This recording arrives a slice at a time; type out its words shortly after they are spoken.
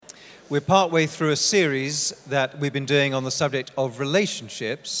We're partway through a series that we've been doing on the subject of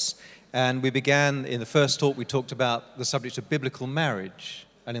relationships, and we began in the first talk, we talked about the subject of biblical marriage,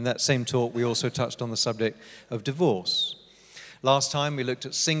 and in that same talk we also touched on the subject of divorce. Last time we looked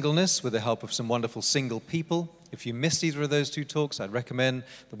at singleness with the help of some wonderful single people. If you missed either of those two talks, I'd recommend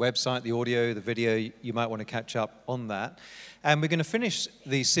the website, the audio, the video. You might want to catch up on that. And we're going to finish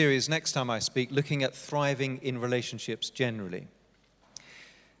the series next time I speak looking at thriving in relationships generally.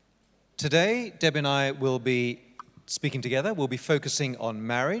 Today, Deb and I will be speaking together. We'll be focusing on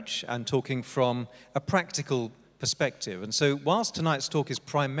marriage and talking from a practical perspective. And so whilst tonight's talk is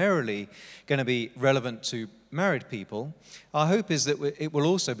primarily going to be relevant to married people, our hope is that it will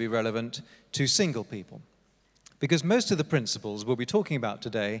also be relevant to single people. Because most of the principles we'll be talking about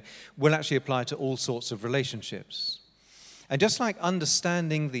today will actually apply to all sorts of relationships. And just like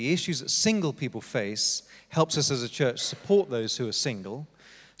understanding the issues that single people face helps us as a church support those who are single,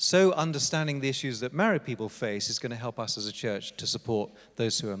 so understanding the issues that married people face is going to help us as a church to support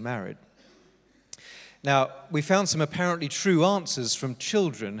those who are married. Now, we found some apparently true answers from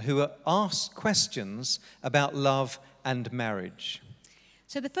children who are asked questions about love and marriage.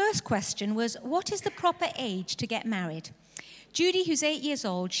 So the first question was, what is the proper age to get married? Judy, who's 8 years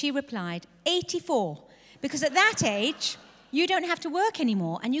old, she replied, 84, because at that age, you don't have to work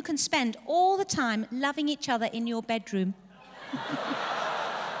anymore and you can spend all the time loving each other in your bedroom.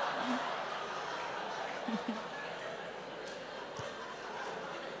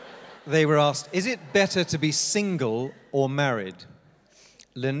 They were asked, is it better to be single or married?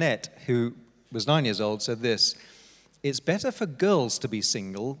 Lynette, who was 9 years old, said this, it's better for girls to be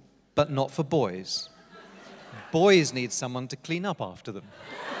single, but not for boys. Boys need someone to clean up after them.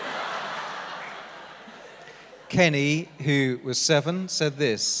 Kenny, who was 7, said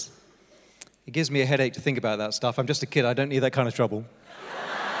this, it gives me a headache to think about that stuff. I'm just a kid, I don't need that kind of trouble.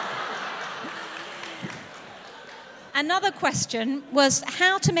 Another question was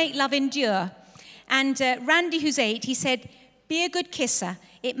how to make love endure. And Randy, who's 8, he said, be a good kisser.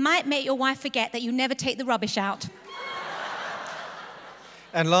 It might make your wife forget that you never take the rubbish out.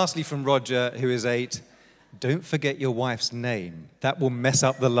 And lastly from Roger, who is 8, don't forget your wife's name. That will mess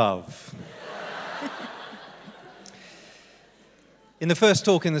up the love. In the first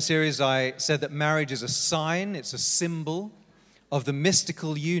talk in the series, I said that marriage is a sign, it's a symbol of the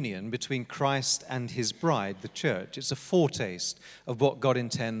mystical union between Christ and his bride, the church. It's a foretaste of what God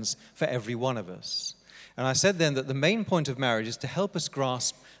intends for every one of us. And I said then that the main point of marriage is to help us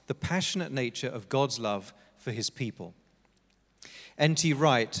grasp the passionate nature of God's love for his people. N.T.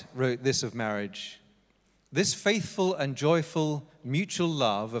 Wright wrote this of marriage, this faithful and joyful mutual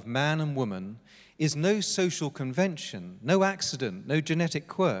love of man and woman is no social convention, no accident, no genetic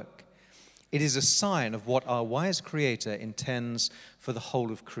quirk. It is a sign of what our wise Creator intends for the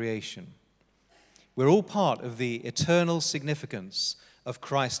whole of creation. We're all part of the eternal significance of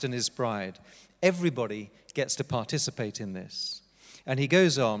Christ and his bride. Everybody gets to participate in this. And he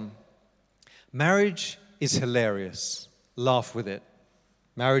goes on, marriage is hilarious. Laugh with it.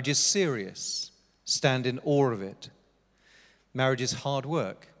 Marriage is serious. Stand in awe of it. Marriage is hard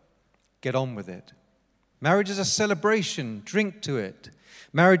work. Get on with it. Marriage is a celebration. Drink to it.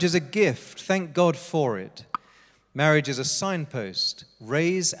 Marriage is a gift. Thank God for it. Marriage is a signpost.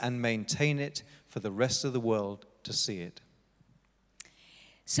 Raise and maintain it for the rest of the world to see it.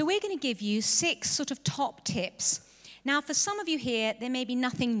 So we're going to give you 6 sort of top tips. Now, for some of you here, there may be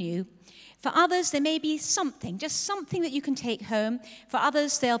nothing new. For others, there may be something, just something that you can take home. For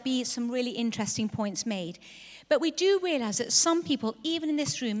others, there'll be some really interesting points made. But we do realize that some people, even in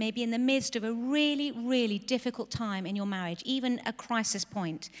this room, may be in the midst of a really, really difficult time in your marriage, even a crisis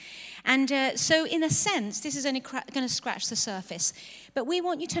point. And so in a sense, this is only going to scratch the surface. But we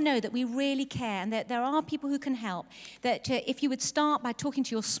want you to know that we really care and that there are people who can help. That if you would start by talking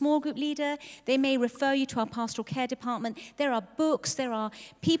to your small group leader, they may refer you to our pastoral care department. There are books, there are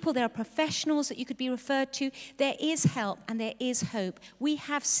people, there are professionals that you could be referred to. There is help and there is hope. We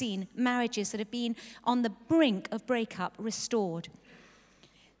have seen marriages that have been on the brink of breakup restored.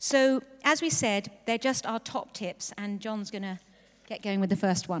 So, as we said, they're just our top tips, and John's going to get going with the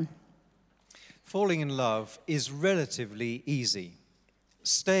first one. Falling in love is relatively easy.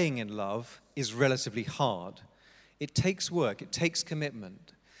 Staying in love is relatively hard. It takes work, it takes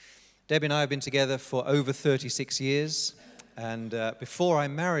commitment. Debbie and I have been together for over 36 years, and before I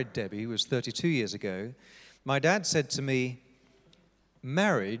married Debbie, who was 32 years ago, my dad said to me,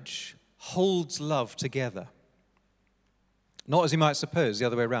 marriage holds love together. Not as you might suppose, the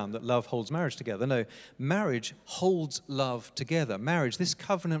other way around, that love holds marriage together. No, marriage holds love together. Marriage, this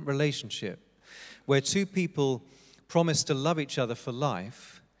covenant relationship, where two people promise to love each other for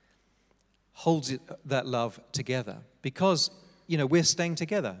life, holds that love together. Because, we're staying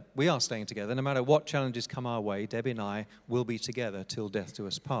together. We are staying together. No matter what challenges come our way, Debbie and I will be together till death do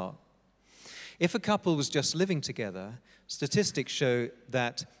us part. If a couple was just living together, statistics show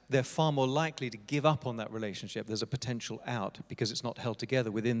that they're far more likely to give up on that relationship. There's a potential out because it's not held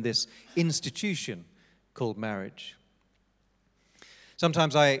together within this institution called marriage.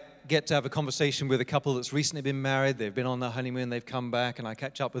 Sometimes I get to have a conversation with a couple that's recently been married. They've been on their honeymoon, they've come back, and I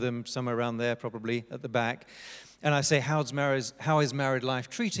catch up with them somewhere around there, probably at the back. And I say, how is married life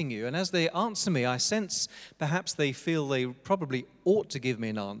treating you? And as they answer me, I sense perhaps they feel they probably ought to give me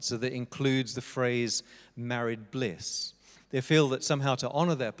an answer that includes the phrase married bliss. They feel that somehow to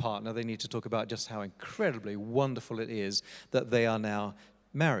honor their partner, they need to talk about just how incredibly wonderful it is that they are now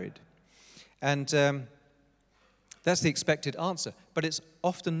married. And that's the expected answer. But it's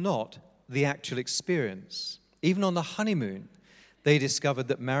often not the actual experience. Even on the honeymoon, they discovered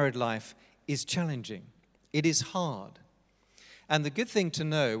that married life is challenging. It is hard. And the good thing to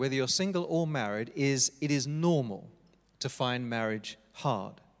know, whether you're single or married, is it is normal to find marriage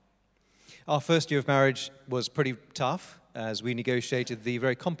hard. Our first year of marriage was pretty tough as we negotiated the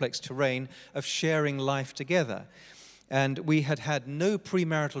very complex terrain of sharing life together. And we had had no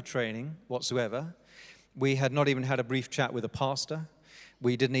premarital training whatsoever. We had not even had a brief chat with a pastor.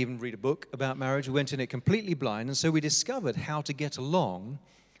 We didn't even read a book about marriage. We went in it completely blind. And so we discovered how to get along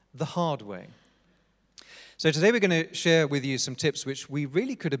the hard way. So today we're going to share with you some tips which we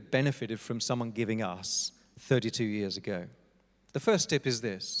really could have benefited from someone giving us 32 years ago. The first tip is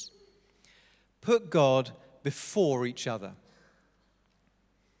this: put God before each other.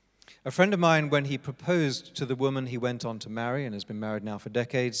 A friend of mine, when he proposed to the woman he went on to marry and has been married now for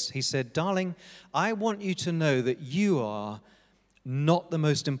decades, he said, "Darling, I want you to know that you are not the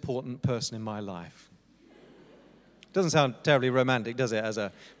most important person in my life." Doesn't sound terribly romantic, does it, as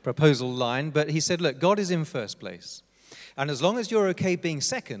a proposal line? But he said, look, God is in first place. And as long as you're okay being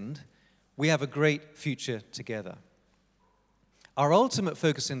second, we have a great future together. Our ultimate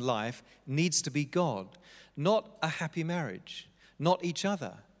focus in life needs to be God, not a happy marriage, not each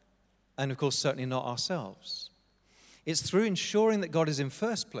other, and of course, certainly not ourselves. It's through ensuring that God is in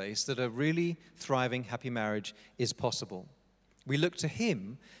first place that a really thriving, happy marriage is possible. We look to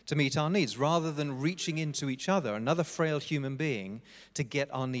Him to meet our needs rather than reaching into each other, another frail human being, to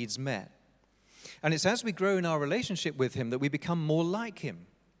get our needs met. And it's as we grow in our relationship with Him that we become more like Him.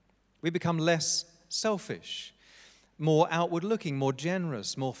 We become less selfish, more outward-looking, more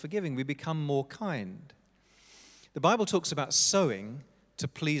generous, more forgiving. We become more kind. The Bible talks about sowing to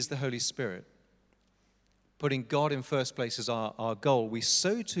please the Holy Spirit. Putting God in first place is our goal. We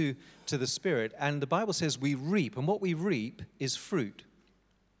sow to the Spirit, and the Bible says we reap, and what we reap is fruit.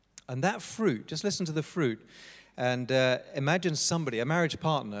 And that fruit, just listen to the fruit, and imagine somebody, a marriage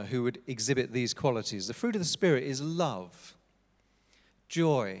partner, who would exhibit these qualities. The fruit of the Spirit is love,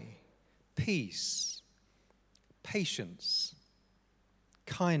 joy, peace, patience,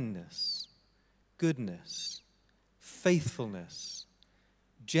 kindness, goodness, faithfulness,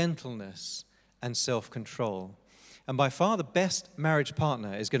 gentleness, and self-control. And by far the best marriage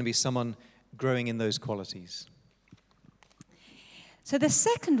partner is going to be someone growing in those qualities. So the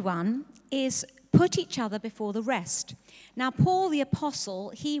second one is put each other before the rest. Now, Paul the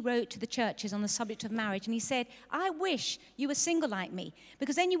Apostle, he wrote to the churches on the subject of marriage, and he said, I wish you were single like me,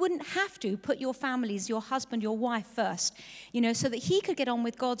 because then you wouldn't have to put your families, your husband, your wife first, so that he could get on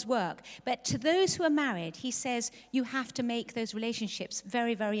with God's work. But to those who are married, he says, you have to make those relationships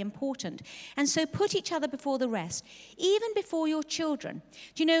very, very important. And so put each other before the rest, even before your children.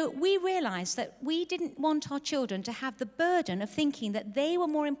 We realized that we didn't want our children to have the burden of thinking that they were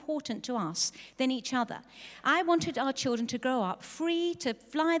more important to us than each other. I wanted our children to grow up free, to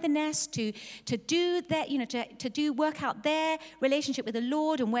fly the nest, to do their, to work out their relationship with the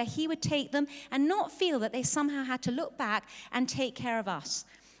Lord and where He would take them, and not feel that they somehow had to look back and take care of us.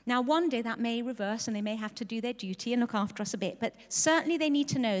 Now, one day that may reverse and they may have to do their duty and look after us a bit, but certainly they need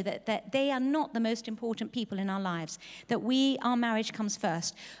to know that they are not the most important people in our lives, that our marriage comes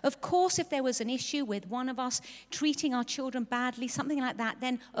first. Of course, if there was an issue with one of us treating our children badly, something like that,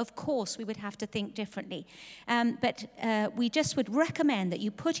 then of course we would have to think differently. But we just would recommend that you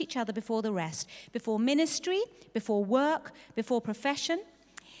put each other before the rest, before ministry, before work, before profession.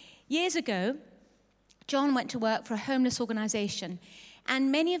 Years ago, John went to work for a homeless organization.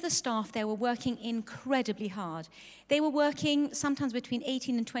 And many of the staff there were working incredibly hard. They were working sometimes between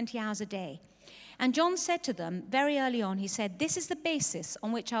 18 and 20 hours a day. And John said to them very early on, he said, this is the basis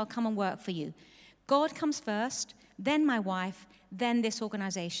on which I'll come and work for you. God comes first, then my wife, then this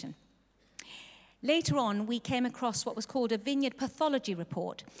organization. Later on, we came across what was called a vineyard pathology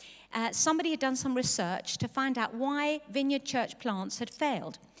report. Somebody had done some research to find out why vineyard church plants had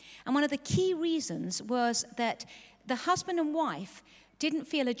failed. And one of the key reasons was that the husband and wife didn't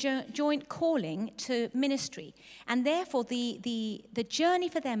feel a joint calling to ministry. And therefore, the journey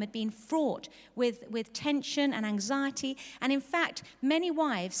for them had been fraught with tension and anxiety. And in fact, many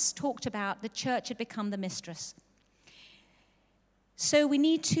wives talked about the church had become the mistress. So we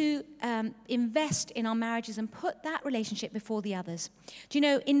need to invest in our marriages and put that relationship before the others. Do you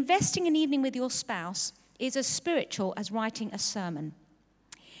know, investing an evening with your spouse is as spiritual as writing a sermon.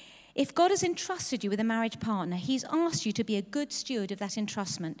 If God has entrusted you with a marriage partner, he's asked you to be a good steward of that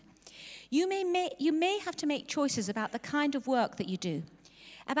entrustment. You may have to make choices about the kind of work that you do,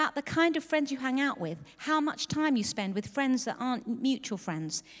 about the kind of friends you hang out with, how much time you spend with friends that aren't mutual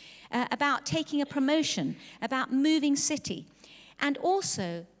friends, about taking a promotion, about moving city. And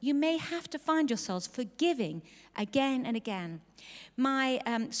also, you may have to find yourselves forgiving again and again.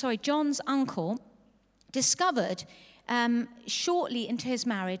 John's uncle discovered shortly into his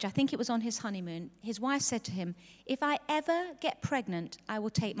marriage, I think it was on his honeymoon, his wife said to him, "If I ever get pregnant, I will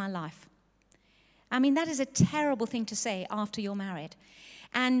take my life." I mean, that is a terrible thing to say after you're married.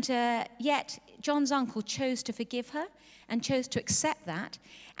 And yet, John's uncle chose to forgive her and chose to accept that.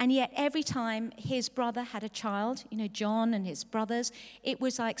 And yet, every time his brother had a child, you know, John and his brothers, it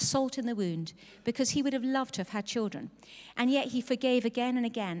was like salt in the wound because he would have loved to have had children. And yet, he forgave again and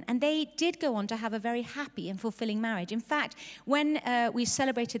again. And they did go on to have a very happy and fulfilling marriage. In fact, when we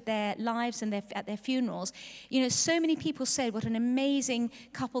celebrated their lives and at their funerals, you know, so many people said what an amazing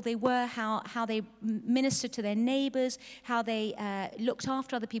couple they were, how they ministered to their neighbors, how they looked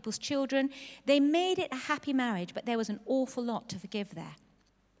after other people's children. They made it a happy marriage, but there was an awful lot to forgive there.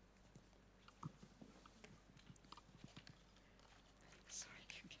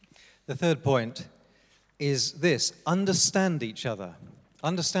 The third point is this: understand each other.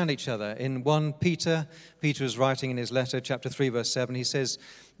 Understand each other. In 1 Peter, Peter is writing in his letter, chapter 3, verse 7, he says,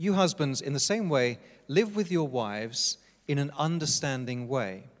 "You husbands, in the same way, live with your wives in an understanding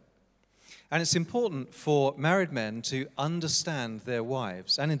way." And it's important for married men to understand their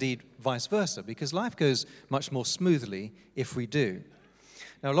wives, and indeed vice versa, because life goes much more smoothly if we do.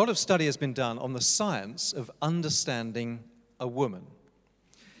 Now, a lot of study has been done on the science of understanding a woman.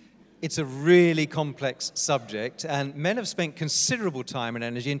 It's a really complex subject, and men have spent considerable time and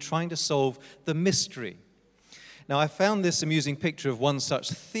energy in trying to solve the mystery. Now, I found this amusing picture of one such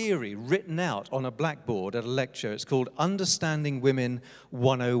theory written out on a blackboard at a lecture. It's called Understanding Women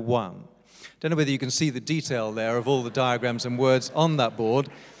 101. Don't know whether you can see the detail there of all the diagrams and words on that board,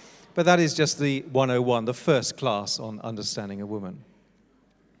 but that is just the 101, the first class on understanding a woman.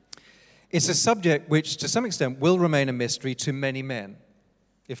 It's a subject which, to some extent, will remain a mystery to many men,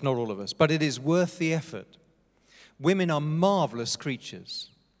 if not all of us, but it is worth the effort. Women are marvelous creatures,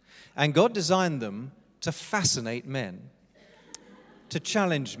 and God designed them to fascinate men, to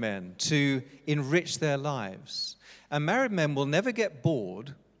challenge men, to enrich their lives. And married men will never get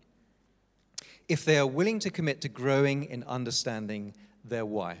bored if they are willing to commit to growing in understanding their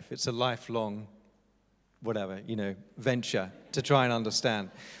wife. It's a lifelong, venture to try and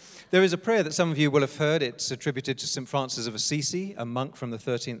understand. There is a prayer that some of you will have heard. It's attributed to St. Francis of Assisi, a monk from the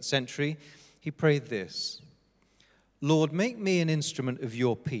 13th century. He prayed this: "Lord, make me an instrument of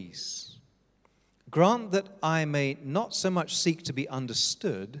your peace. Grant that I may not so much seek to be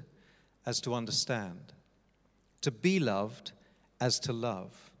understood as to understand, to be loved as to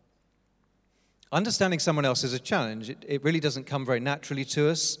love." Understanding someone else is a challenge. It really doesn't come very naturally to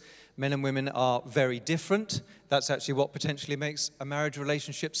us. Men and women are very different. That's actually what potentially makes a marriage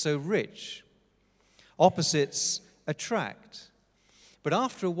relationship so rich. Opposites attract. But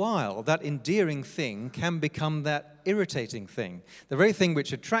after a while, that endearing thing can become that irritating thing. The very thing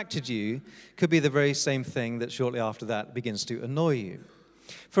which attracted you could be the very same thing that shortly after that begins to annoy you.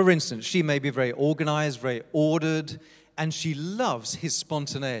 For instance, she may be very organized, very ordered, and she loves his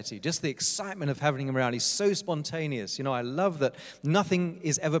spontaneity, just the excitement of having him around. He's so spontaneous. You know, I love that nothing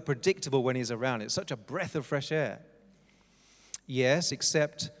is ever predictable when he's around. It's such a breath of fresh air. Yes,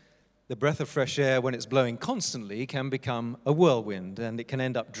 except the breath of fresh air, when it's blowing constantly, can become a whirlwind, and it can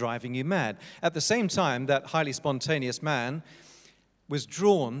end up driving you mad. At the same time, that highly spontaneous man was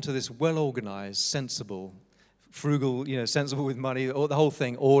drawn to this well-organized, sensible, frugal, sensible with money, the whole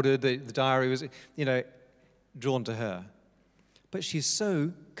thing, ordered, the diary was, drawn to her. But she's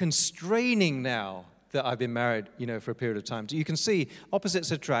so constraining now that I've been married, for a period of time. So you can see opposites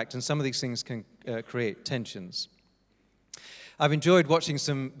attract, and some of these things can create tensions. I've enjoyed watching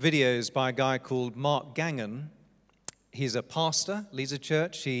some videos by a guy called Mark Gagnon. He's a pastor, leads a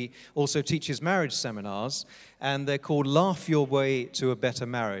church. He also teaches marriage seminars, and they're called Laugh Your Way to a Better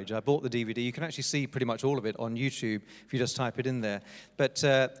Marriage. I bought the DVD. You can actually see pretty much all of it on YouTube if you just type it in there. But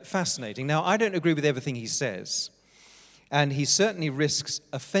fascinating. Now, I don't agree with everything he says, and he certainly risks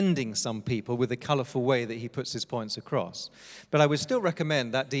offending some people with the colorful way that he puts his points across. But I would still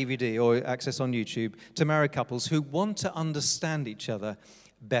recommend that DVD or access on YouTube to married couples who want to understand each other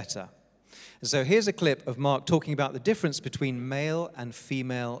better. So here's a clip of Mark talking about the difference between male and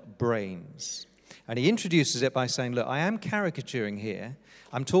female brains. And he introduces it by saying, look, I am caricaturing here.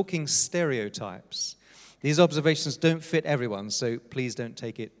 I'm talking stereotypes. These observations don't fit everyone, so please don't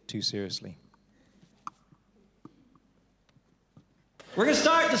take it too seriously. We're going to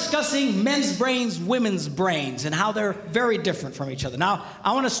start discussing men's brains, women's brains, and how they're very different from each other. Now,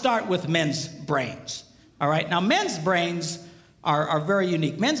 I want to start with men's brains. All right? Now, men's brains are very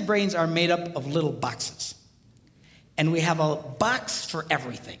unique. Men's brains are made up of little boxes. And we have a box for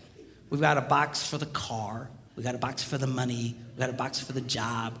everything. We've got a box for the car. We've got a box for the money. We've got a box for the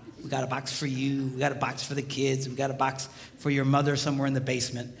job. We've got a box for you. We've got a box for the kids. We've got a box for your mother somewhere in the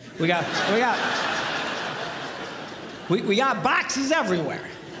basement. We got boxes everywhere.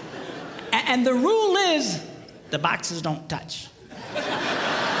 And the rule is the boxes don't touch.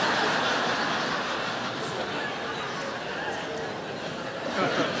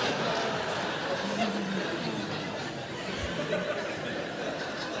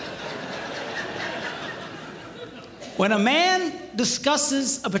 When a man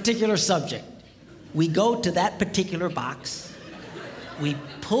discusses a particular subject, we go to that particular box, we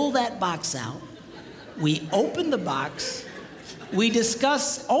pull that box out, we open the box, we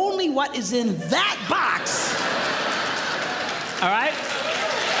discuss only what is in that box. All right?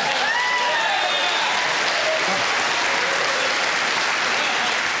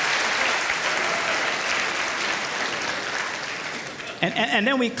 And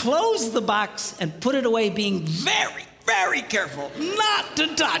then we close the box and put it away, being very, very careful not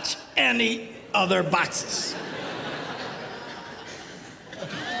to touch any other boxes.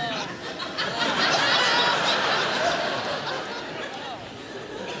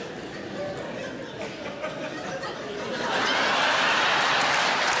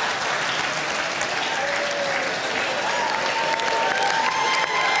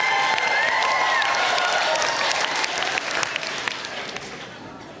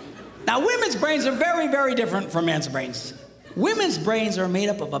 Now, women's brains are very, very different from men's brains. Women's brains are made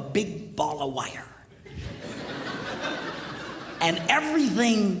up of a big ball of wire. And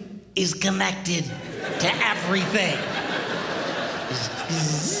everything is connected to everything.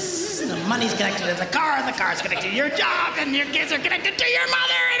 The money's connected to the car, and the car's connected to your job, and your kids are connected to your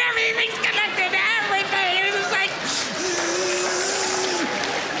mother, and everything's connected to everything. It's just like...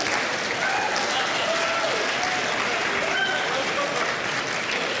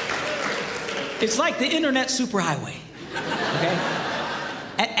 It's like the internet superhighway, okay?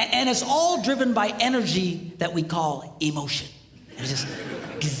 And it's all driven by energy that we call emotion. And it's just...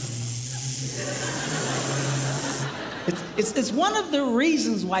 It's one of the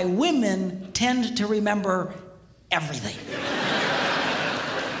reasons why women tend to remember everything.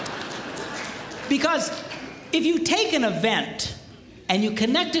 Because if you take an event and you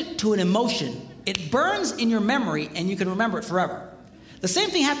connect it to an emotion, it burns in your memory and you can remember it forever. The same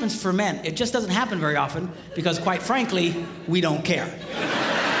thing happens for men. It just doesn't happen very often because, quite frankly, we don't care.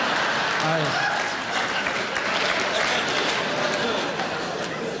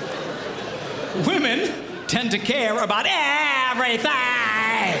 Women tend to care about everything.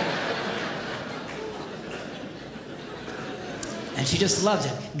 And she just loves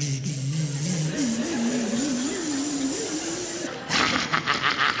it.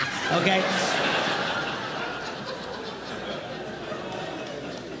 Okay?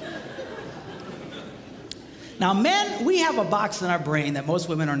 Now, men, we have a box in our brain that most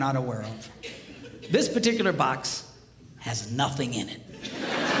women are not aware of. This particular box has nothing in it.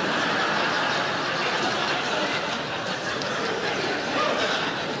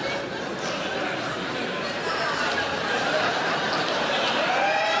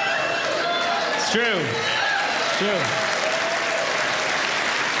 It's true. It's true.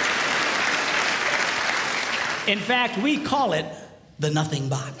 In fact, we call it the nothing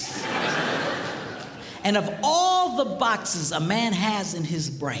box. And of all the boxes a man has in his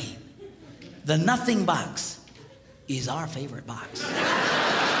brain, the nothing box is our favorite box.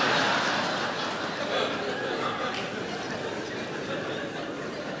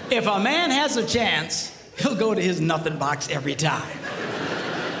 If a man has a chance, he'll go to his nothing box every time.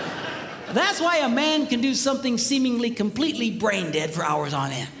 That's why a man can do something seemingly completely brain dead for hours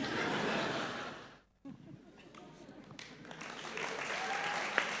on end.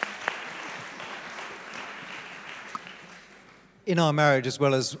 in our marriage, as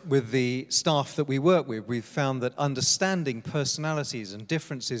well as with the staff that we work with, we've found that understanding personalities and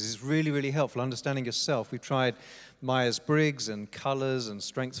differences is really, really helpful. Understanding yourself. We've tried Myers-Briggs and colors and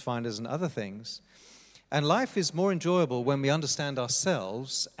strengths finders and other things. And life is more enjoyable when we understand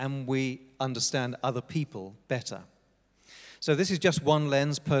ourselves and we understand other people better. So this is just one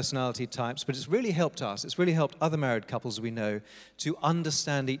lens, personality types, but it's really helped us. It's really helped other married couples we know to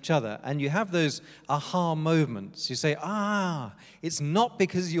understand each other. And you have those aha moments. You say, it's not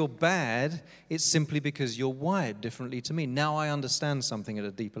because you're bad, it's simply because you're wired differently to me. Now I understand something at a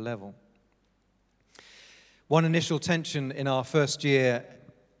deeper level. One initial tension in our first year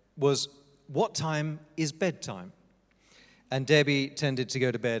was, what time is bedtime? And Debbie tended to go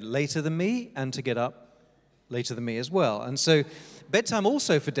to bed later than me and to get up later than me as well. And so bedtime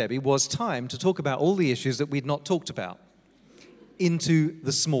also for Debbie was time to talk about all the issues that we'd not talked about into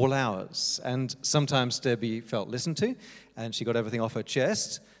the small hours. And sometimes Debbie felt listened to, and she got everything off her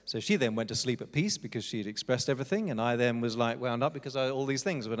chest. So she then went to sleep at peace because she'd expressed everything, and I then was like wound up because all these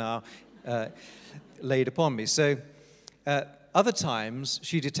things were now laid upon me. So other times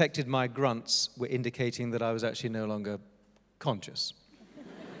she detected my grunts were indicating that I was actually no longer conscious.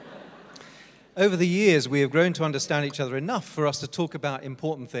 Over the years, we have grown to understand each other enough for us to talk about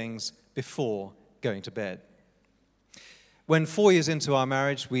important things before going to bed. When 4 years into our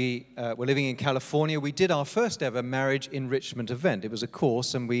marriage, we were living in California, we did our first ever marriage enrichment event. It was a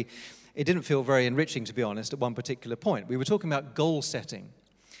course, and it didn't feel very enriching, to be honest, at one particular point. We were talking about goal setting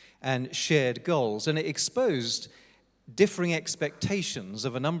and shared goals, and it exposed differing expectations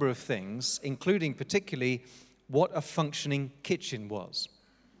of a number of things, including particularly what a functioning kitchen was.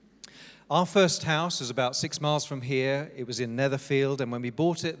 Our first house was about 6 miles from here. It was in Netherfield, and when we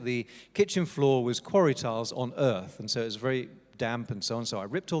bought it, the kitchen floor was quarry tiles on earth, and so it was very damp and so on. So I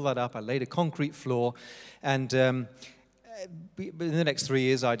ripped all that up, I laid a concrete floor, and in the next 3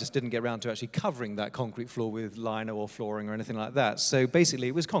 years, I just didn't get around to actually covering that concrete floor with lino or flooring or anything like that. So basically,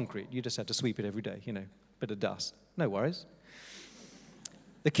 it was concrete. You just had to sweep it every day, bit of dust. No worries.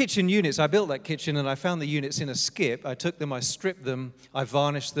 The kitchen units, I built that kitchen and I found the units in a skip. I took them, I stripped them, I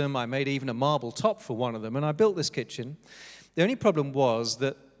varnished them, I made even a marble top for one of them, and I built this kitchen. The only problem was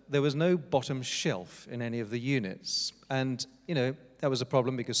that there was no bottom shelf in any of the units. And, that was a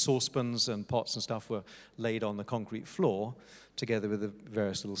problem because saucepans and pots and stuff were laid on the concrete floor together with the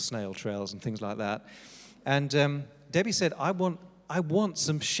various little snail trails and things like that. And Debbie said, I want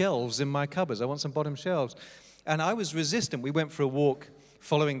some shelves in my cupboards. I want some bottom shelves. And I was resistant. We went for a walk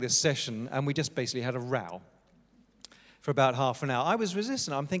following this session, and we just basically had a row for about half an hour. I was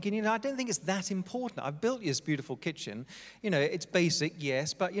resistant. I'm thinking, I don't think it's that important. I've built you this beautiful kitchen. It's basic,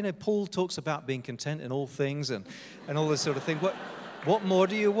 yes, but, Paul talks about being content in all things and all this sort of thing. What more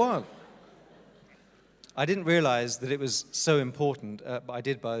do you want? I didn't realize that it was so important, but I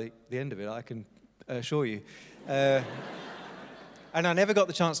did by the end of it, I can assure you. And I never got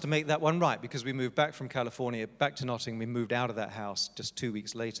the chance to make that one right because we moved back from California, back to Nottingham. We moved out of that house just 2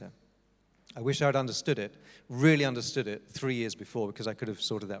 weeks later. I wish I'd understood it, really understood it 3 years before because I could have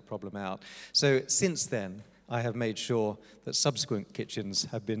sorted that problem out. So since then, I have made sure that subsequent kitchens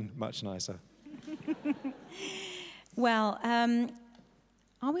have been much nicer. Well,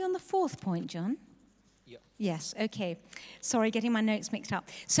 are we on the fourth point, John? Yep. Yes, okay. Sorry, getting my notes mixed up.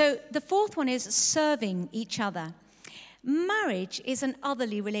 So the fourth one is serving each other. Marriage is an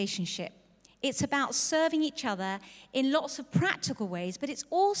otherly relationship. It's about serving each other in lots of practical ways, but it's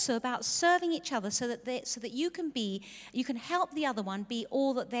also about serving each other so that you can help the other one be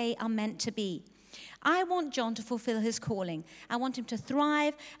all that they are meant to be. I want John to fulfill his calling. I want him to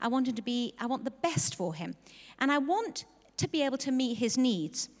thrive. I want the best for him. And I want to be able to meet his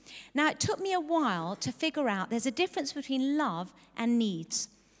needs. Now, it took me a while to figure out there's a difference between love and needs.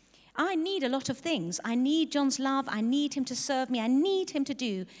 I need a lot of things. I need John's love. I need him to serve me. I need him to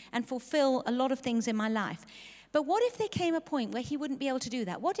do and fulfill a lot of things in my life. But what if there came a point where he wouldn't be able to do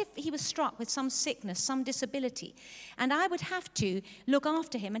that? What if he was struck with some sickness, some disability, and I would have to look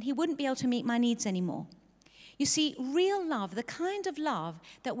after him and he wouldn't be able to meet my needs anymore? You see, real love, the kind of love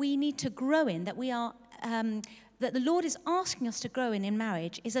that we need to grow in, that the Lord is asking us to grow in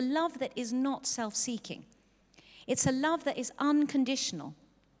marriage, is a love that is not self-seeking. It's a love that is unconditional.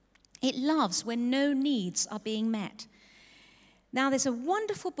 It loves when no needs are being met. Now, there's a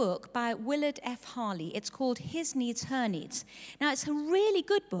wonderful book by Willard F. Harley. It's called His Needs, Her Needs. Now, it's a really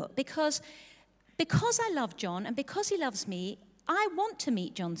good book because I love John and because he loves me, I want to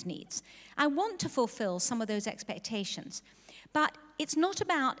meet John's needs. I want to fulfill some of those expectations. But it's not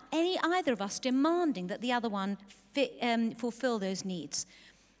about either of us demanding that the other one fulfill those needs.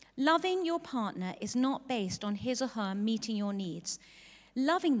 Loving your partner is not based on his or her meeting your needs.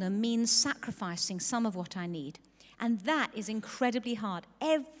 Loving them means sacrificing some of what I need. And that is incredibly hard.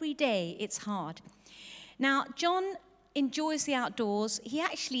 Every day it's hard. Now, John enjoys the outdoors. He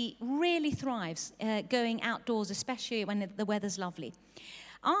actually really thrives going outdoors, especially when the weather's lovely.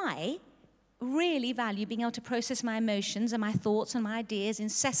 I really value being able to process my emotions and my thoughts and my ideas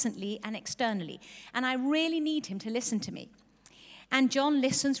incessantly and externally. And I really need him to listen to me. And John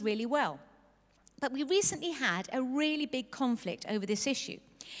listens really well. But we recently had a really big conflict over this issue.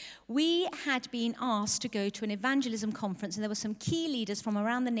 We had been asked to go to an evangelism conference, and there were some key leaders from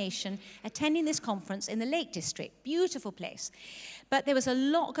around the nation attending this conference in the Lake District. Beautiful place. But there was a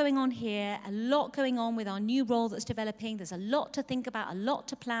lot going on here, a lot going on with our new role that's developing. There's a lot to think about, a lot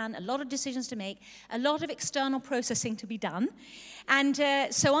to plan, a lot of decisions to make, a lot of external processing to be done. And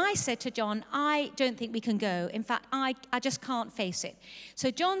so I said to John, I don't think we can go. In fact, I just can't face it.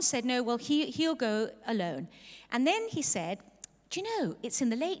 So John said, no, well, he'll go alone. And then he said, do you know, it's in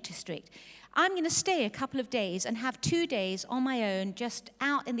the Lake District. I'm going to stay a couple of days and have 2 days on my own, just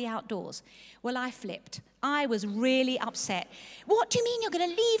out in the outdoors. Well, I flipped. I was really upset. What do you mean you're going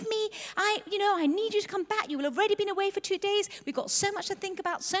to leave me? I need you to come back. You will have already been away for 2 days. We've got so much to think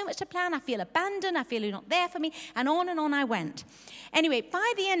about, so much to plan. I feel abandoned. I feel you're not there for me. And on I went. Anyway,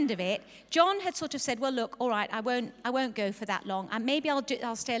 by the end of it, John had sort of said, well, look, all right, I won't go for that long. Maybe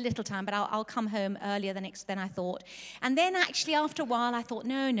I'll stay a little time, but I'll come home earlier than I thought. And then actually after a while, I thought,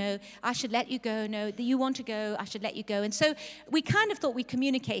 no, I should let you go. No, you want to go, I should let you go. And so we kind of thought we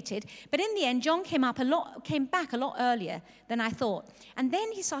communicated. But in the end, John came back a lot earlier than I thought. And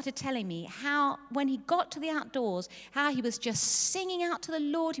then he started telling me how, when he got to the outdoors, how he was just singing out to the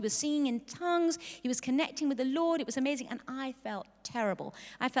Lord. He was singing in tongues. He was connecting with the Lord. It was amazing. And I felt terrible.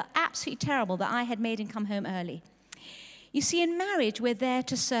 I felt absolutely terrible that I had made him come home early. You see, in marriage, we're there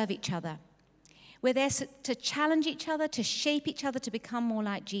to serve each other. We're there to challenge each other, to shape each other, to become more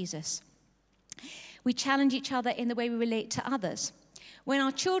like Jesus. We challenge each other in the way we relate to others. When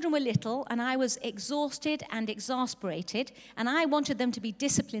our children were little and I was exhausted and exasperated and I wanted them to be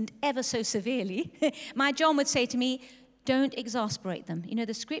disciplined ever so severely, my John would say to me, don't exasperate them. You know,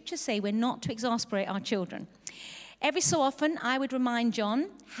 the scriptures say we're not to exasperate our children. Every so often, I would remind John,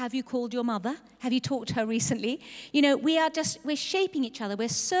 have you called your mother? Have you talked to her recently? You know, we're shaping each other. We're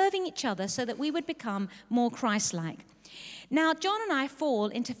serving each other so that we would become more Christ-like. Now, John and I fall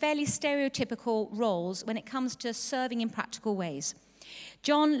into fairly stereotypical roles when it comes to serving in practical ways.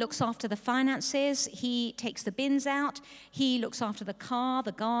 John looks after the finances, he takes the bins out, he looks after the car,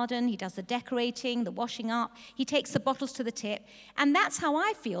 the garden, he does the decorating, the washing up, he takes the bottles to the tip, and that's how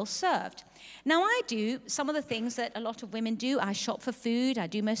I feel served. Now, I do some of the things that a lot of women do. I shop for food, I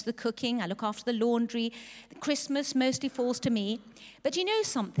do most of the cooking, I look after the laundry. Christmas mostly falls to me. But you know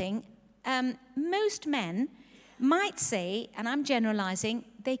something? Most men might say, and I'm generalizing,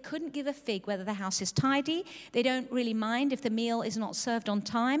 they couldn't give a fig whether the house is tidy. They don't really mind if the meal is not served on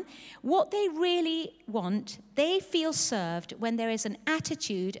time. What they really want, they feel served when there is an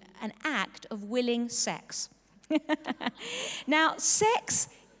attitude, an act of willing sex. Now, sex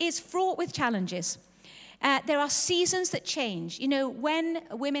is fraught with challenges. There are seasons that change. You know, when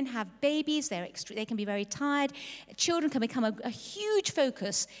women have babies, they can be very tired. Children can become a huge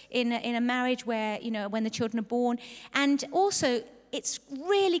focus in a marriage where, you know, when the children are born. And also, it's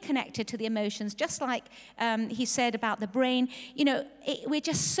really connected to the emotions, just like he said about the brain. You know, we're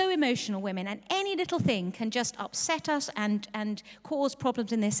just so emotional women, and any little thing can just upset us and cause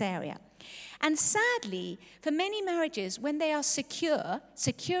problems in this area. And sadly, for many marriages, when they are secure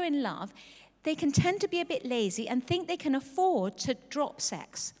in love, they can tend to be a bit lazy and think they can afford to drop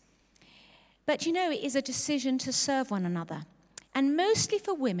sex. But you know, it is a decision to serve one another. And mostly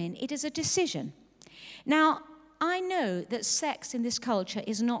for women, it is a decision. Now, I know that sex in this culture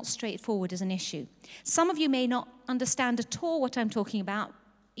is not straightforward as an issue. Some of you may not understand at all what I'm talking about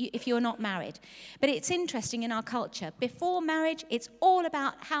if you're not married. But it's interesting in our culture. Before marriage, it's all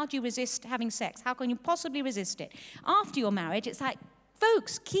about how do you resist having sex? How can you possibly resist it? After you're married, it's like,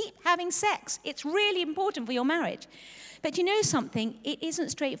 folks, keep having sex. It's really important for your marriage. But you know something? It isn't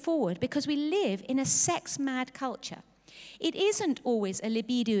straightforward because we live in a sex-mad culture. It isn't always a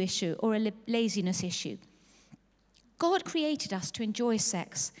libido issue or a laziness issue. God created us to enjoy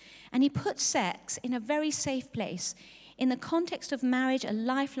sex, and he put sex in a very safe place in the context of marriage, a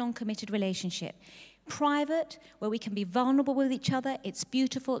lifelong committed relationship. Private, where we can be vulnerable with each other. It's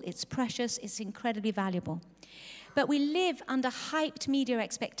beautiful, it's precious, it's incredibly valuable. But we live under hyped media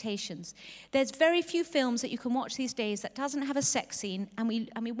expectations. There's very few films that you can watch these days that doesn't have a sex scene, and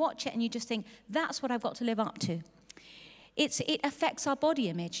we watch it and you just think, that's what I've got to live up to. It affects our body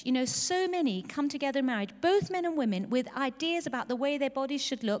image. You know, so many come together in marriage, both men and women, with ideas about the way their bodies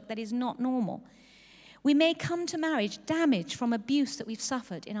should look that is not normal. We may come to marriage damaged from abuse that we've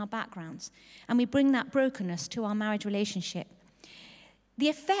suffered in our backgrounds, and we bring that brokenness to our marriage relationship. The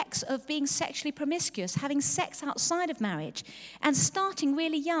effects of being sexually promiscuous, having sex outside of marriage, and starting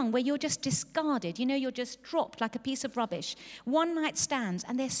really young where you're just discarded, you know, you're just dropped like a piece of rubbish, one-night stands,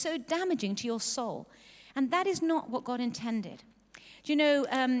 and they're so damaging to your soul. And that is not what God intended. Do you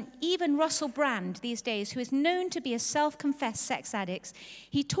know, even Russell Brand these days, who is known to be a self-confessed sex addict,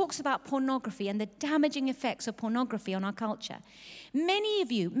 he talks about pornography and the damaging effects of pornography on our culture. Many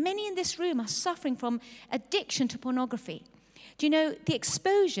of you, many in this room are suffering from addiction to pornography. Do you know, the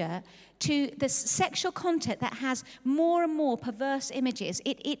exposure to the sexual content that has more and more perverse images,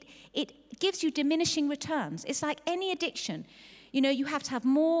 it gives you diminishing returns. It's like any addiction. You know, you have to have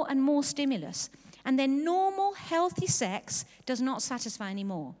more and more stimulus. And then normal, healthy sex does not satisfy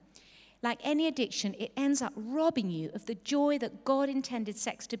anymore. Like any addiction, it ends up robbing you of the joy that God intended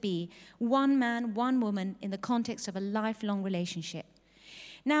sex to be, one man, one woman, in the context of a lifelong relationship.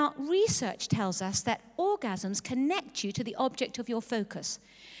 Now, research tells us that orgasms connect you to the object of your focus.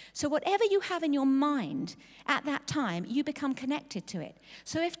 So whatever you have in your mind at that time, you become connected to it.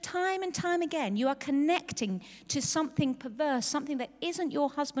 So if time and time again you are connecting to something perverse, something that isn't your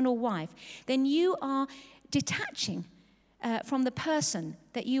husband or wife, then you are detaching from the person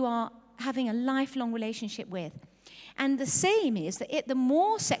that you are having a lifelong relationship with. And the same is that the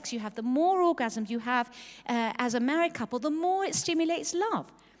more sex you have, the more orgasms you have as a married couple, the more it stimulates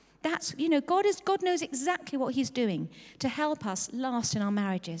love. That's, you know, God knows exactly what he's doing to help us last in our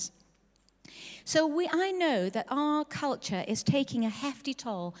marriages. So I know that our culture is taking a hefty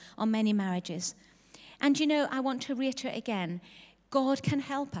toll on many marriages. And, you know, I want to reiterate again, God can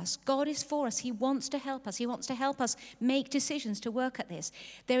help us. God is for us. He wants to help us. He wants to help us make decisions to work at this.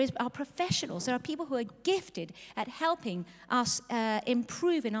 There are professionals. There are people who are gifted at helping us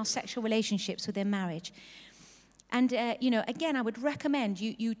improve in our sexual relationships within marriage. And, you know, again, I would recommend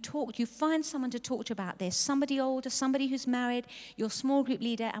you find someone to talk to about this, somebody older, somebody who's married, your small group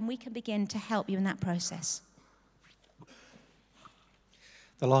leader, and we can begin to help you in that process.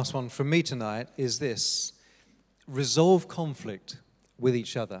 The last one from me tonight is this: resolve conflict with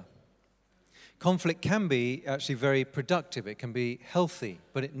each other. Conflict can be actually very productive. It can be healthy,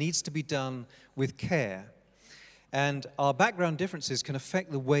 but it needs to be done with care. And our background differences can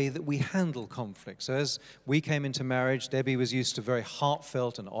affect the way that we handle conflict. So as we came into marriage, Debbie was used to very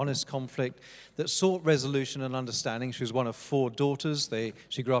heartfelt and honest conflict that sought resolution and understanding. She was one of 4 daughters.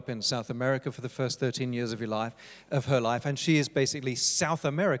 She grew up in South America for the first 13 years of her life, and she is basically South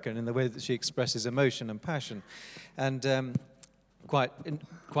American in the way that she expresses emotion and passion. And quite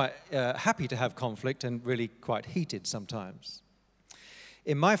happy to have conflict, and really quite heated sometimes.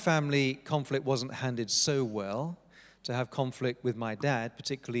 In my family, conflict wasn't handled so well. To have conflict with my dad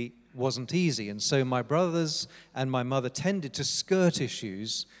particularly wasn't easy, and so my brothers and my mother tended to skirt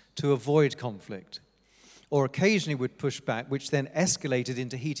issues to avoid conflict, or occasionally would push back, which then escalated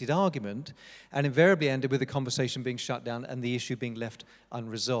into heated argument and invariably ended with the conversation being shut down and the issue being left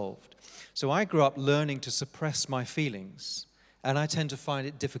unresolved. So I grew up learning to suppress my feelings, and I tend to find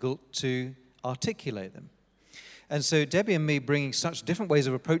it difficult to articulate them. And so Debbie and me bringing such different ways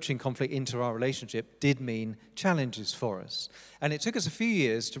of approaching conflict into our relationship did mean challenges for us. And it took us a few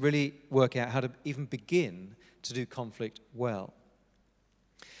years to really work out how to even begin to do conflict well.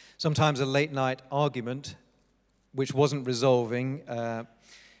 Sometimes a late night argument, which wasn't resolving,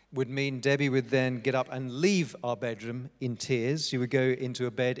 would mean Debbie would then get up and leave our bedroom in tears. She would go into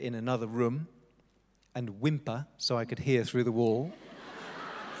a bed in another room and whimper so I could hear through the wall,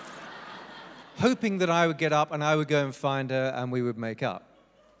 hoping that I would get up and I would go and find her and we would make up.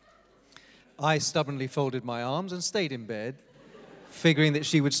 I stubbornly folded my arms and stayed in bed, figuring that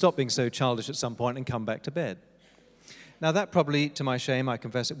she would stop being so childish at some point and come back to bed. Now that probably, to my shame, I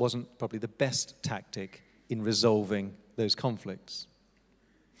confess it wasn't probably the best tactic in resolving those conflicts.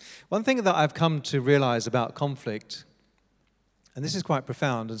 One thing that I've come to realize about conflict, and this is quite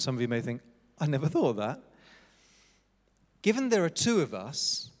profound, and some of you may think, I never thought of that. Given there are 2 of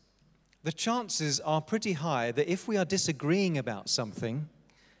us, the chances are pretty high that if we are disagreeing about something,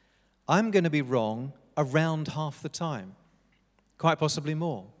 I'm going to be wrong around half the time, quite possibly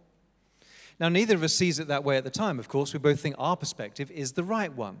more. Now, neither of us sees it that way at the time, of course. We both think our perspective is the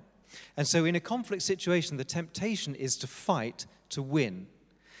right one. And so in a conflict situation, the temptation is to fight to win,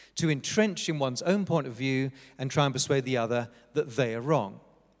 to entrench in one's own point of view and try and persuade the other that they are wrong.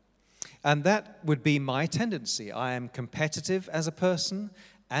 And that would be my tendency. I am competitive as a person,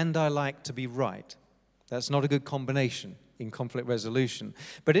 and I like to be right. That's not a good combination in conflict resolution.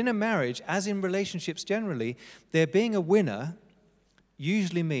 But in a marriage, as in relationships generally, there being a winner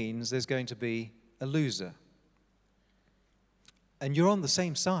usually means there's going to be a loser. And you're on the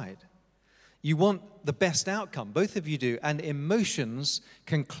same side. You want the best outcome, both of you do, and emotions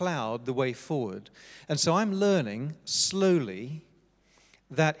can cloud the way forward. And so I'm learning slowly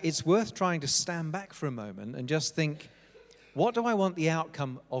that it's worth trying to stand back for a moment and just think, what do I want the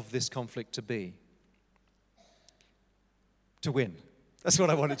outcome of this conflict to be? To win. That's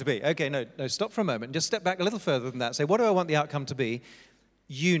what I want it to be. Okay, no, stop for a moment and just step back a little further than that. Say, what do I want the outcome to be?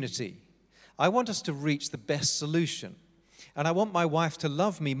 Unity. I want us to reach the best solution. And I want my wife to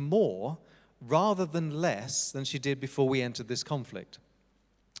love me more rather than less than she did before we entered this conflict.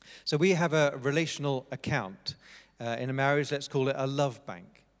 So we have a relational account. In a marriage, let's call it a love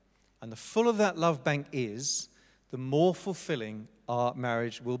bank. And the fuller that love bank is, the more fulfilling our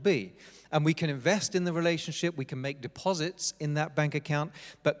marriage will be. And we can invest in the relationship, we can make deposits in that bank account,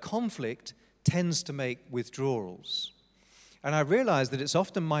 but conflict tends to make withdrawals. And I realize that it's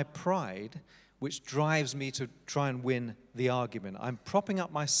often my pride which drives me to try and win the argument. I'm propping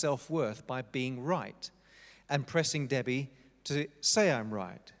up my self-worth by being right and pressing Debbie to say I'm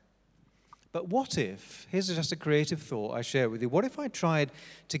right. But what if, here's just a creative thought I share with you, what if I tried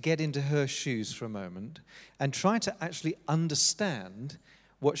to get into her shoes for a moment and try to actually understand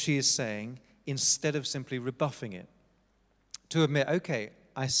what she is saying instead of simply rebuffing it? To admit, okay,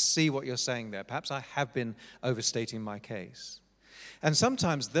 I see what you're saying there. Perhaps I have been overstating my case. And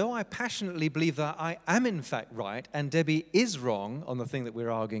sometimes, though I passionately believe that I am in fact right and Debbie is wrong on the thing that we're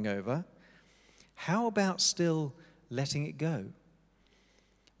arguing over, how about still letting it go?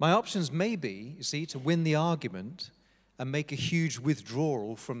 My options may be, you see, to win the argument and make a huge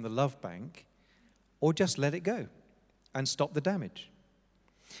withdrawal from the love bank, or just let it go and stop the damage.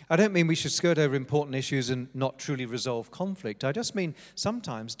 I don't mean we should skirt over important issues and not truly resolve conflict. I just mean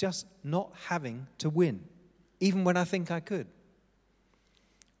sometimes just not having to win, even when I think I could.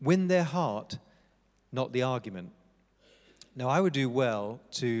 Win their heart, not the argument. Now, I would do well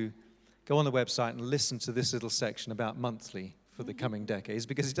to go on the website and listen to this little section about monthly for the coming decades,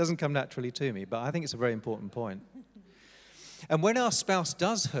 because it doesn't come naturally to me, but I think it's a very important point. And when our spouse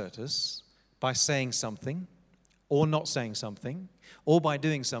does hurt us by saying something, or not saying something, or by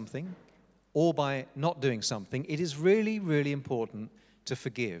doing something, or by not doing something, it is really, really important to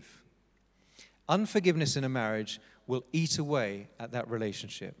forgive. Unforgiveness in a marriage will eat away at that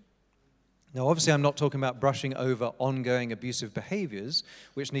relationship. Now, obviously, I'm not talking about brushing over ongoing abusive behaviors,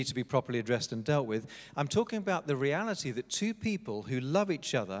 which need to be properly addressed and dealt with. I'm talking about the reality that two people who love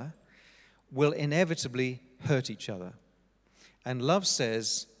each other will inevitably hurt each other. And love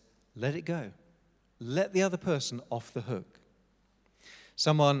says, let it go. Let the other person off the hook.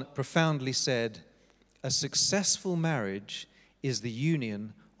 Someone profoundly said, a successful marriage is the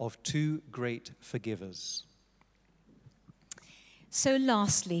union of two great forgivers. So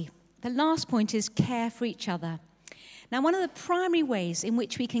lastly, the last point is care for each other. Now, one of the primary ways in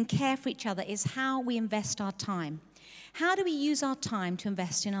which we can care for each other is how we invest our time. How do we use our time to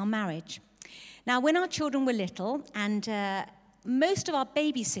invest in our marriage? Now, when our children were little, and most of our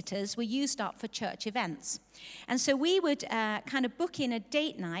babysitters were used up for church events. And so we would kind of book in a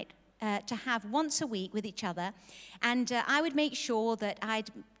date night to have once a week with each other. And I would make sure that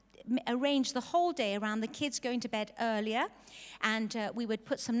I'd arrange the whole day around the kids going to bed earlier, and we would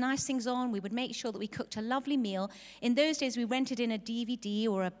put some nice things on. We would make sure that we cooked a lovely meal. In those days, we rented in a DVD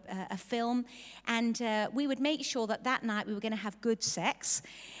or a film, and we would make sure that that night we were going to have good sex.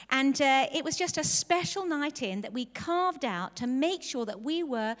 And it was just a special night in that we carved out to make sure that we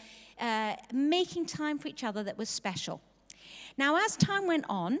were making time for each other that was special. Now, as time went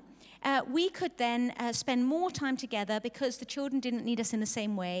on, we could then spend more time together because the children didn't need us in the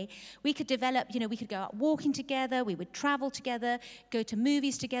same way. We could develop, we could go out walking together, we would travel together, go to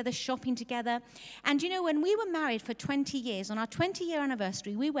movies together, shopping together. And when we were married for 20 years, on our 20-year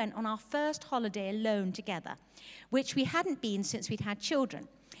anniversary, we went on our first holiday alone together, which we hadn't been since we'd had children.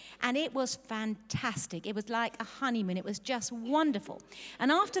 And it was fantastic. It was like a honeymoon. It was just wonderful.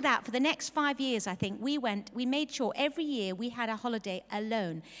 And after that, for the next 5 years, I think, we made sure every year we had a holiday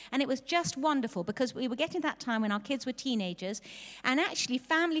alone. And it was just wonderful because we were getting to that time when our kids were teenagers. And actually,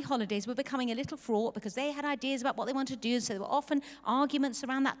 family holidays were becoming a little fraught because they had ideas about what they wanted to do. So there were often arguments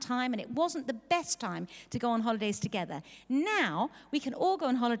around that time. And it wasn't the best time to go on holidays together. Now, we can all go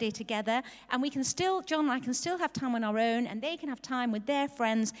on holiday together. And we can still, John and I can still have time on our own. And they can have time with their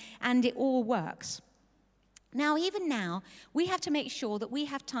friends. And it all works. Even now, we have to make sure that we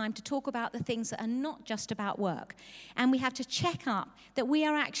have time to talk about the things that are not just about work. And we have to check up that we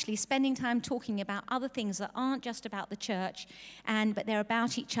are actually spending time talking about other things that aren't just about the church, but they're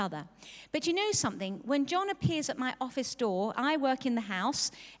about each other. But you know something? When John appears at my office door, I work in the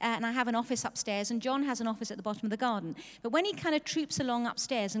house, and I have an office upstairs, and John has an office at the bottom of the garden. But when he kind of troops along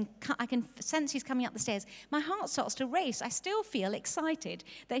upstairs, and I can sense he's coming up the stairs, my heart starts to race. I still feel excited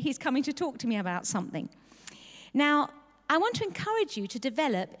that he's coming to talk to me about something. Now, I want to encourage you to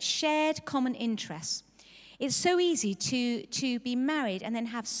develop shared common interests. It's so easy to be married and then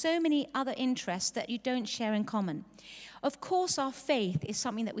have so many other interests that you don't share in common. Of course, our faith is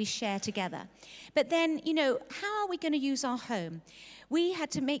something that we share together. But then, how are we going to use our home? We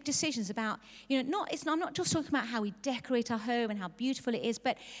had to make decisions about, I'm not just talking about how we decorate our home and how beautiful it is,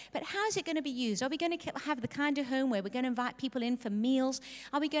 but how is it going to be used? Are we going to have the kind of home where we're going to invite people in for meals?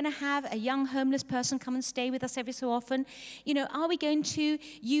 Are we going to have a young homeless person come and stay with us every so often? Are we going to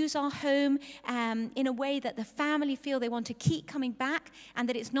use our home in a way that the family feel they want to keep coming back, and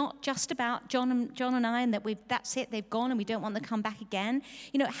that it's not just about John and I, and that that's it, they've gone and we don't want them to come back again?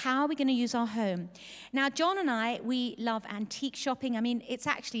 How are we going to use our home? Now, John and I, we love antique shopping. It's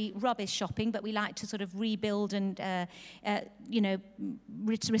actually rubbish shopping, but we like to sort of rebuild and,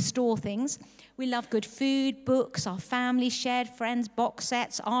 restore things. We love good food, books, our family, shared friends, box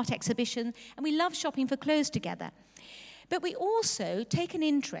sets, art exhibitions, and we love shopping for clothes together. But we also take an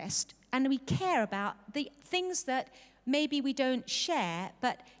interest and we care about the things that maybe we don't share,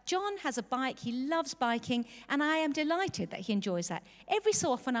 but John has a bike, he loves biking, and I am delighted that he enjoys that. Every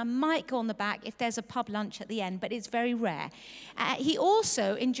so often I might go on the back if there's a pub lunch at the end, but it's very rare. He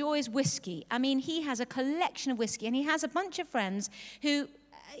also enjoys whiskey. He has a collection of whiskey, and he has a bunch of friends who,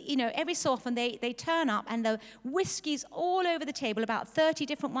 every so often they turn up and the whiskey's all over the table, about 30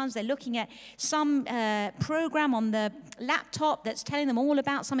 different ones. They're looking at some program on the laptop that's telling them all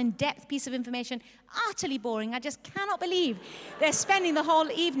about some in-depth piece of information. Utterly boring. I just cannot believe they're spending the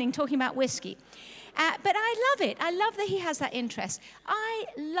whole evening talking about whiskey. But I love it. I love that he has that interest. I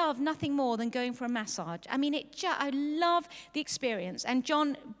love nothing more than going for a massage. I love the experience. And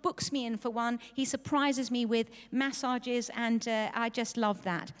John books me in for one. He surprises me with massages, and I just love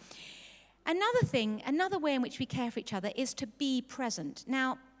that. Another way in which we care for each other is to be present.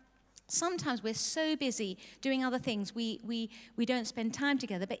 Now, sometimes we're so busy doing other things, we don't spend time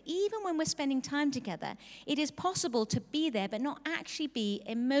together. But even when we're spending time together, it is possible to be there but not actually be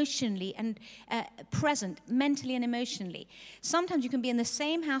emotionally and present, mentally and emotionally. Sometimes you can be in the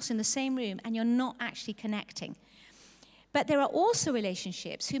same house, in the same room, and you're not actually connecting. But there are also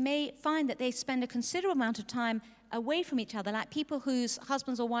relationships who may find that they spend a considerable amount of time away from each other, like people whose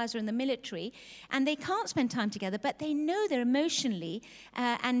husbands or wives are in the military, and they can't spend time together, but they know they're emotionally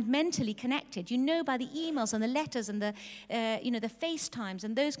and mentally connected. By the emails and the letters and the FaceTimes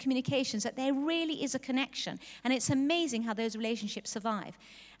and those communications that there really is a connection. And it's amazing how those relationships survive.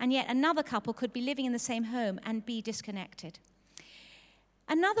 And yet another couple could be living in the same home and be disconnected.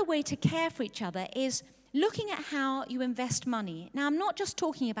 Another way to care for each other is looking at how you invest money. Now, I'm not just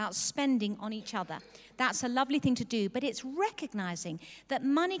talking about spending on each other. That's a lovely thing to do, but it's recognizing that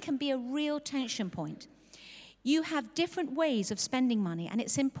money can be a real tension point. You have different ways of spending money, and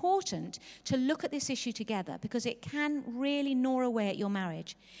it's important to look at this issue together because it can really gnaw away at your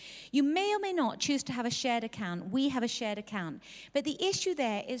marriage. You may or may not choose to have a shared account. We have a shared account. But the issue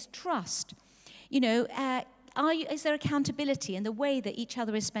there is trust. Is there accountability in the way that each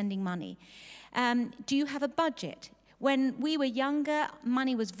other is spending money? Do you have a budget? When we were younger,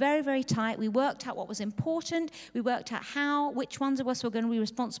 money was very, very tight. We worked out what was important. We worked out which ones of us were going to be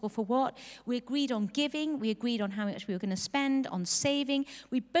responsible for what. We agreed on giving. We agreed on how much we were going to spend, on saving.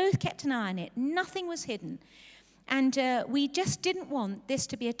 We both kept an eye on it. Nothing was hidden. And we just didn't want this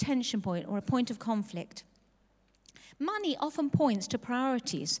to be a tension point or a point of conflict. Money often points to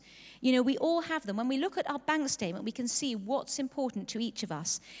priorities. We all have them. When we look at our bank statement, we can see what's important to each of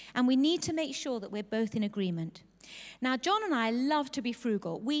us. And we need to make sure that we're both in agreement. Now, John and I love to be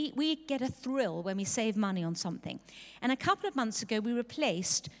frugal. We get a thrill when we save money on something. And a couple of months ago, we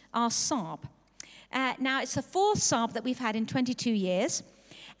replaced our Saab. Now, it's the fourth Saab that we've had in 22 years.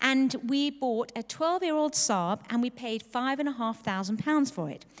 And we bought a 12-year-old Saab, and we paid £5,500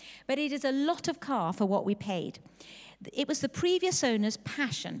 for it. But it is a lot of car for what we paid. It was the previous owner's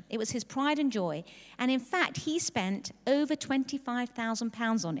passion. It was his pride and joy. And in fact, he spent over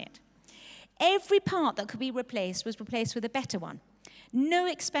 £25,000 on it. Every part that could be replaced was replaced with a better one. No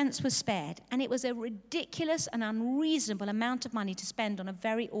expense was spared. And it was a ridiculous and unreasonable amount of money to spend on a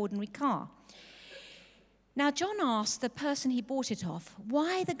very ordinary car. Now, John asked the person he bought it off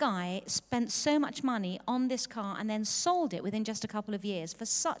why the guy spent so much money on this car and then sold it within just a couple of years for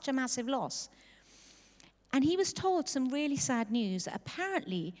such a massive loss. And he was told some really sad news that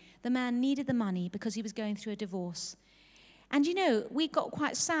apparently the man needed the money because he was going through a divorce. And you know, we got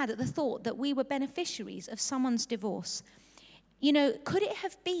quite sad at the thought that we were beneficiaries of someone's divorce. You know, could it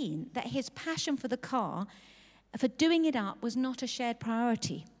have been that his passion for the car, for doing it up, was not a shared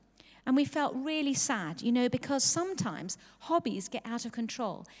priority? And we felt really sad, you know, because sometimes hobbies get out of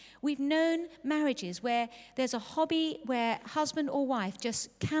control. We've known marriages where there's a hobby where husband or wife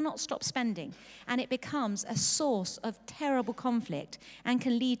just cannot stop spending, and it becomes a source of terrible conflict and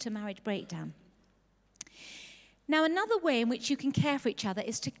can lead to marriage breakdown. Now, another way in which you can care for each other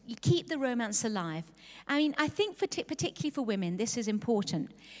is to keep the romance alive. I mean, I think particularly for women, this is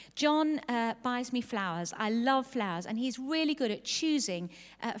important. John buys me flowers. I love flowers, and he's really good at choosing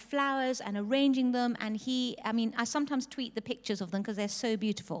flowers and arranging them. And I sometimes tweet the pictures of them because they're so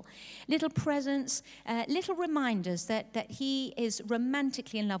beautiful. Little presents, little reminders that he is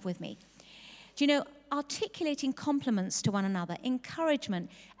romantically in love with me. Do you know, articulating compliments to one another, encouragement,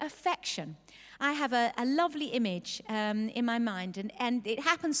 affection. I have a lovely image in my mind, and it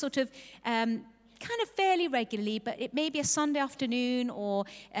happens sort of kind of fairly regularly, but it may be a Sunday afternoon or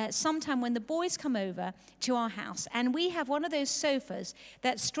sometime when the boys come over to our house, and we have one of those sofas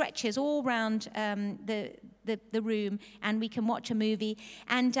that stretches all around the room, and we can watch a movie.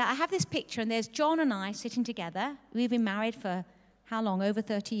 And I have this picture, and there's John and I sitting together. We've been married for how long? Over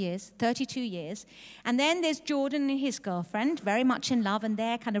 30 years, 32 years. And then there's Jordan and his girlfriend, very much in love, and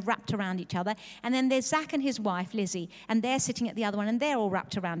they're kind of wrapped around each other. And then there's Zach and his wife, Lizzie, and they're sitting at the other one, and they're all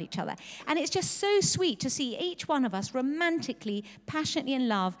wrapped around each other. And it's just so sweet to see each one of us romantically, passionately in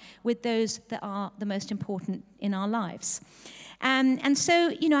love with those that are the most important in our lives. And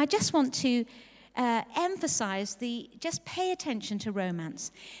so, you know, I just want to emphasize just pay attention to romance.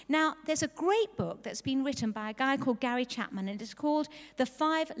 Now, there's a great book that's been written by a guy called Gary Chapman, and it's called The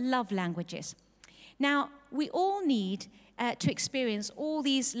 5 Love Languages. Now, we all need to experience all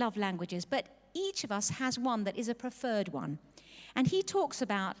these love languages, but each of us has one that is a preferred one. And he talks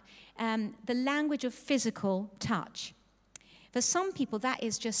about the language of physical touch. For some people, that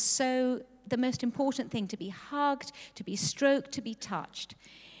is just so the most important thing, to be hugged, to be stroked, to be touched.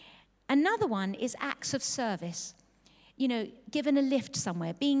 Another one is acts of service. You know, given a lift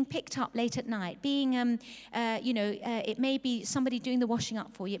somewhere, being picked up late at night, being, it may be somebody doing the washing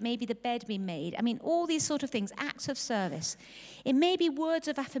up for you. It may be the bed being made. I mean, all these sort of things, acts of service. It may be words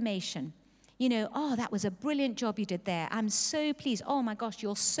of affirmation. You know, oh, that was a brilliant job you did there. I'm so pleased. Oh, my gosh,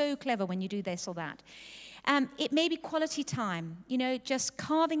 you're so clever when you do this or that. It may be quality time, you know, just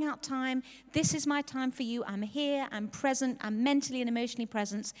carving out time. This is my time for you. I'm here. I'm present. I'm mentally and emotionally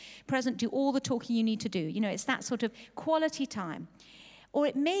present. Do all the talking you need to do. You know, it's that sort of quality time. Or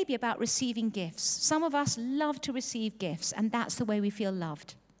it may be about receiving gifts. Some of us love to receive gifts, and that's the way we feel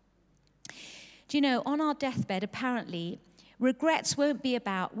loved. Do you know, on our deathbed, apparently, regrets won't be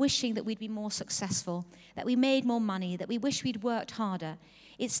about wishing that we'd be more successful, that we made more money, that we wish we'd worked harder.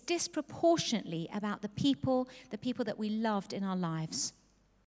 It's disproportionately about the people that we loved in our lives.